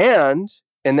 And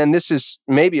then this is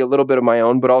maybe a little bit of my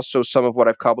own, but also some of what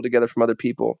I've cobbled together from other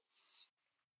people.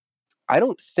 I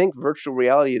don't think virtual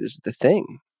reality is the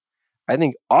thing. I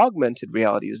think augmented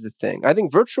reality is the thing. I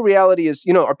think virtual reality is,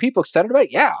 are people excited about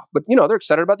it? Yeah, but they're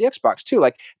excited about the Xbox too.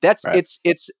 Like that's right.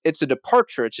 It's a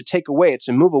departure. It's a takeaway. It's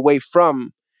a move away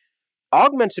from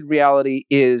augmented reality.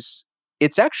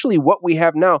 It's actually what we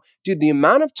have now. Dude, the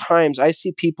amount of times I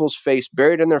see people's face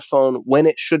buried in their phone when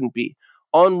it shouldn't be,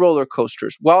 on roller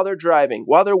coasters, while they're driving,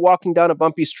 while they're walking down a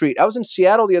bumpy street. I was in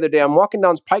Seattle the other day. I'm walking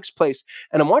down Pike's Place,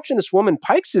 and I'm watching this woman.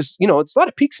 Pike's is, it's a lot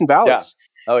of peaks and valleys.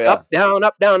 Yeah. Oh, yeah. Up, down,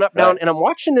 up, down, up, down. And I'm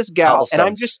watching this gal, and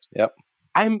I'm just,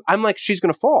 I'm like, she's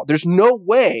going to fall. There's no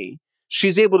way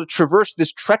she's able to traverse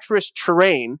this treacherous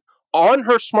terrain on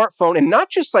her smartphone and not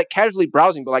just like casually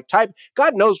browsing, but like type.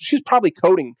 God knows she's probably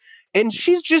coding And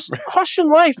she's just crushing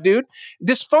life, dude.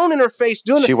 This phone in her face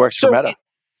doing She works for Meta.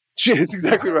 She is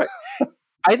exactly right.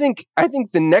 I think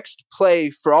the next play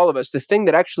for all of us, the thing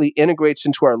that actually integrates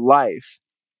into our life,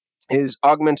 is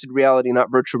augmented reality, not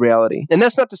virtual reality. And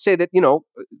that's not to say that,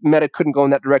 Meta couldn't go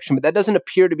in that direction, but that doesn't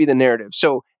appear to be the narrative.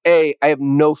 So, I have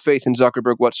no faith in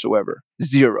Zuckerberg whatsoever.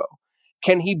 Zero.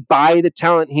 Can he buy the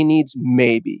talent he needs?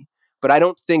 Maybe. But I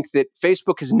don't think that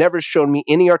Facebook has never shown me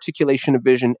any articulation of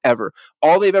vision ever.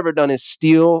 All they've ever done is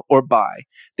steal or buy.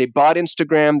 They bought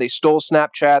Instagram, they stole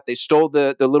Snapchat, they stole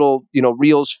the little,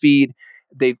 Reels feed.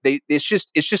 It's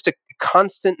just a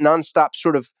constant, nonstop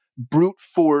sort of brute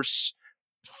force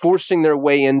forcing their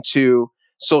way into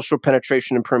social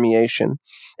penetration and permeation.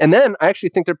 And then I actually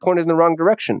think they're pointed in the wrong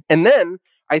direction. And then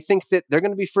I think that they're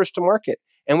going to be first to market.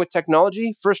 And with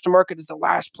technology, first to market is the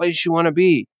last place you want to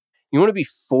be. You want to be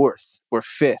fourth or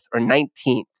fifth or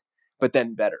 19th, but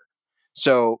then better.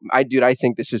 So I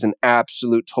think this is an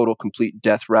absolute, total, complete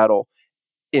death rattle.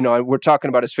 We're talking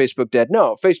about, is Facebook dead?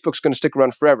 No, Facebook's going to stick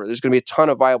around forever. There's going to be a ton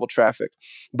of viable traffic.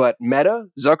 But Meta,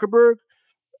 Zuckerberg,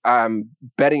 I'm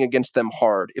betting against them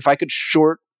hard. If I could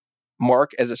short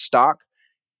Mark as a stock,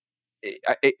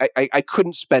 I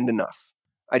couldn't spend enough.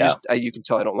 You can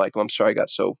tell I don't like him. I'm sorry I got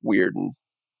so weird and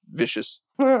vicious.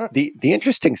 The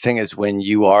interesting thing is, when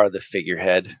you are the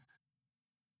figurehead,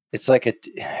 it's like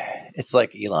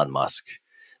Elon Musk.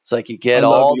 It's like you get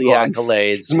all the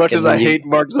accolades. As much as I hate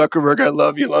Mark Zuckerberg, I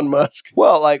love Elon Musk.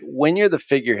 Well, like, when you're the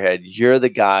figurehead, you're the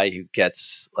guy who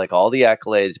gets like all the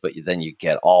accolades, but then you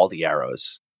get all the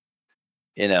arrows.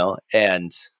 And I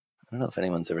don't know if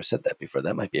anyone's ever said that before.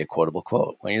 That might be a quotable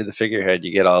quote. When you're the figurehead,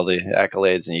 you get all the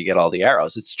accolades and you get all the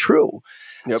arrows. It's true.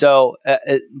 Yep. So,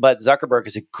 but Zuckerberg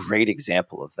is a great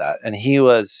example of that. And he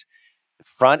was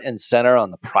front and center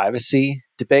on the privacy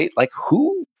debate. Like,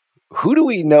 who do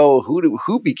we know?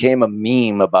 Who became a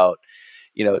meme about,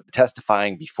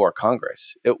 testifying before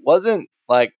Congress? It wasn't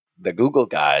like the Google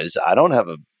guys.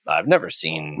 I've never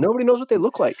seen. Nobody knows what they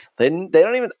look like. I don't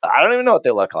even know what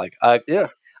they look like. Yeah.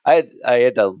 I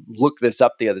had to look this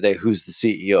up the other day. Who's the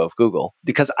CEO of Google?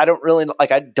 Because I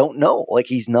don't know. Like,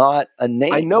 he's not a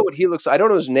name. I know what he looks like. I don't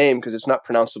know his name because it's not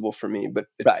pronounceable for me. But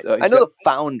right. I know the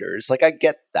founders. Like, I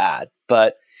get that,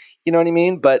 but you know what I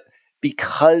mean. But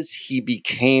because he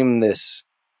became this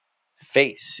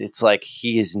face, it's like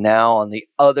he is now on the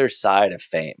other side of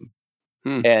fame,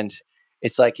 and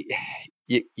it's like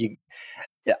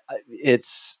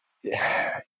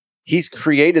he's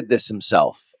created this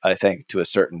himself, I think, to a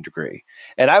certain degree.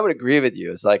 And I would agree with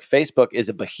you. It's like Facebook is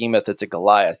a behemoth. It's a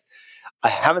Goliath. I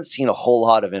haven't seen a whole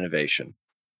lot of innovation.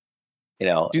 Dude,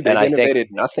 they've innovated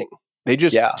nothing. They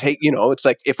just take, it's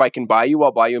like, if I can buy you,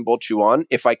 I'll buy you and bolt you on.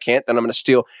 If I can't, then I'm going to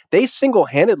steal. They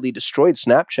single-handedly destroyed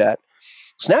Snapchat.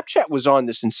 Snapchat was on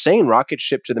this insane rocket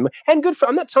ship to the moon. And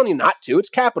I'm not telling you not to. It's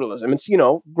capitalism. It's,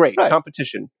 great. Right.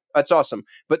 Competition. That's awesome.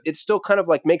 But it still kind of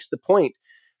like makes the point.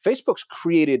 Facebook's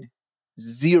created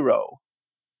zero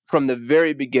from the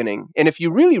very beginning. And if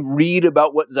you really read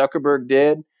about what Zuckerberg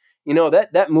did,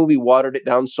 that movie watered it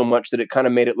down so much that it kind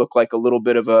of made it look like a little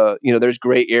bit of a, there's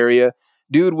gray area.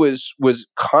 Dude was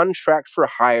contract for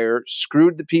hire,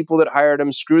 screwed the people that hired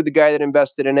him, screwed the guy that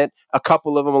invested in it, a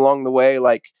couple of them along the way.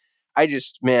 Like,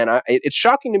 it's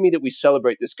shocking to me that we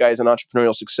celebrate this guy as an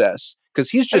entrepreneurial success, because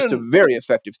he's just a very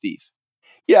effective thief.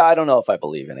 Yeah, I don't know if I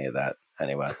believe any of that.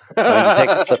 Anyway, take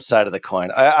the flip side of the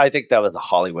coin. I think that was a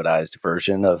Hollywoodized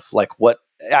version of like what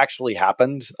actually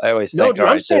happened. I always think. No,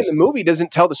 I'm saying the movie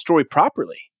doesn't tell the story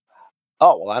properly.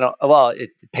 Oh, well,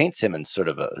 it paints him in sort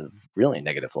of a really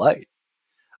negative light.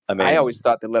 I mean, I always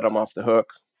thought they let him off the hook.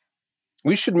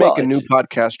 We should make a new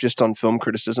podcast just on film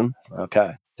criticism.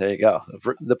 Okay, there you go.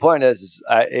 The point is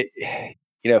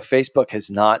Facebook has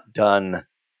not done,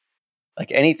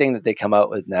 like, anything that they come out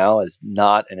with now is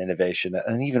not an innovation.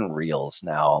 And even Reels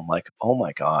now, I'm like, oh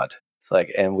my God. It's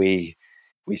like, and we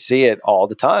see it all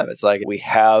the time. It's like we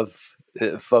have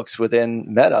folks within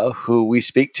Meta who we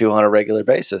speak to on a regular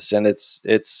basis, and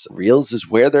it's Reels is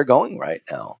where they're going right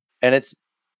now. And it's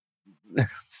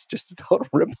just a total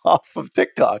ripoff of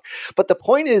TikTok. But the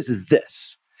point is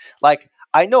this, like,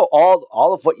 I know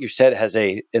all of what you said has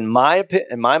in my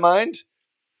mind,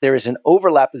 there is an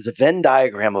overlap. There's a Venn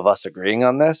diagram of us agreeing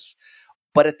on this.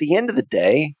 But at the end of the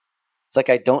day, it's like,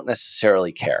 I don't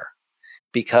necessarily care,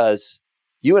 because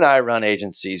you and I run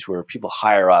agencies where people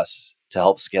hire us to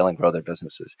help scale and grow their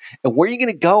businesses. And where are you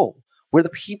going to go? Where the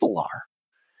people are.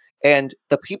 And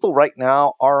the people right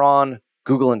now are on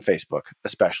Google and Facebook,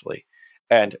 especially.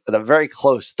 And the very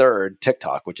close third,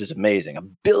 TikTok, which is amazing,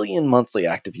 1 billion monthly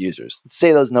active users. Let's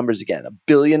say those numbers again, 1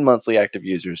 billion monthly active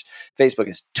users. Facebook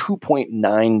is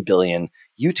 2.9 billion.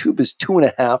 YouTube is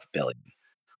 2.5 billion.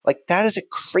 Like, that is a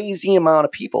crazy amount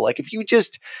of people. Like, if you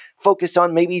just focus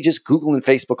on maybe just Google and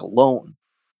Facebook alone,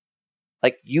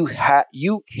 like you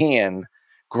can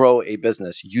grow a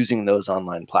business using those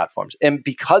online platforms. And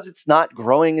because it's not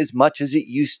growing as much as it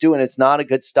used to, and it's not a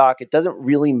good stock, it doesn't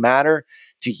really matter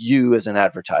to you as an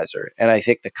advertiser. And I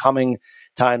think the coming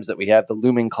times that we have, the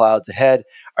looming clouds ahead,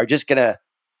 are just going to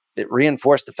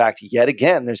reinforce the fact yet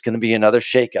again, there's going to be another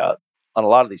shakeout on a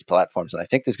lot of these platforms. And I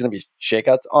think there's going to be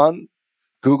shakeouts on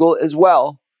Google as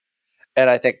well. And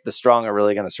I think the strong are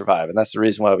really going to survive. And that's the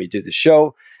reason why we do the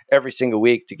show every single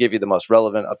week, to give you the most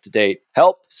relevant, up-to-date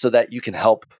help so that you can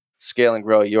help scale and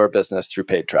grow your business through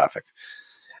paid traffic.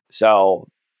 So,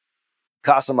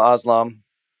 Qasim Aslam,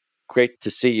 great to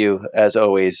see you as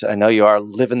always. I know you are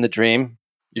living the dream.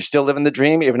 You're still living the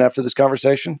dream even after this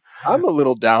conversation? I'm a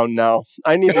little down now.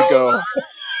 I need to go.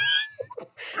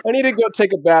 I need to go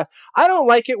take a bath. I don't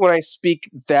like it when I speak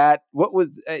that. What was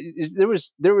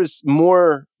there was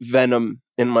more venom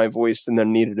in my voice than there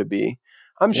needed to be.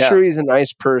 I'm sure he's a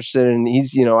nice person, and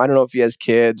he's, I don't know if he has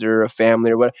kids or a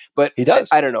family or what, but he does.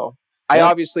 I don't know. Yeah. I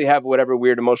obviously have whatever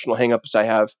weird emotional hangups I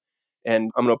have, and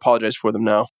I'm going to apologize for them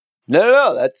now.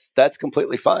 No, that's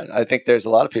completely fine. I think there's a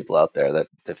lot of people out there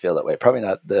that feel that way. Probably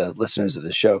not the listeners of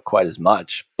the show quite as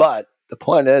much, but the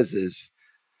point is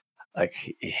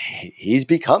like he's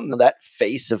become that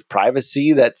face of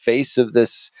privacy, that face of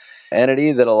this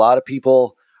entity that a lot of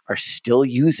people are still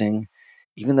using.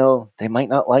 Even though they might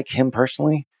not like him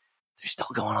personally, they're still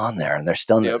going on there, and they're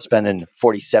still spending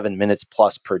 47 minutes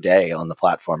plus per day on the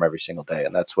platform every single day.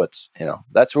 And that's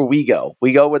that's where we go.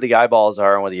 We go where the eyeballs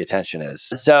are and where the attention is.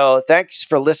 So thanks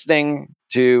for listening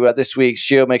to this week's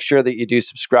show. Make sure that you do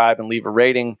subscribe and leave a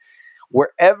rating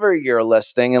wherever you're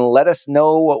listening, and let us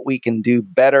know what we can do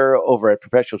better over at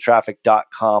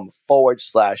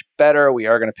perpetualtraffic.com/better. We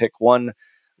are going to pick one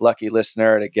lucky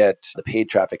listener to get the paid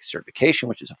traffic certification,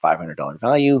 which is a $500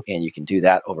 value. And you can do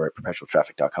that over at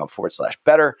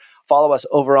perpetualtraffic.com/better. Follow us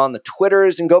over on the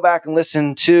Twitters and go back and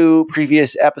listen to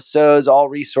previous episodes. All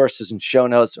resources and show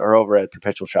notes are over at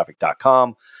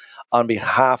perpetualtraffic.com. On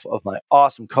behalf of my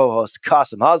awesome co-host,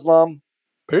 Qasim Aslam,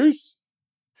 peace.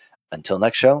 Until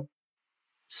next show,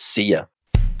 see ya.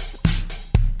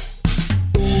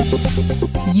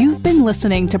 You've been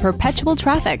listening to Perpetual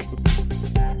Traffic,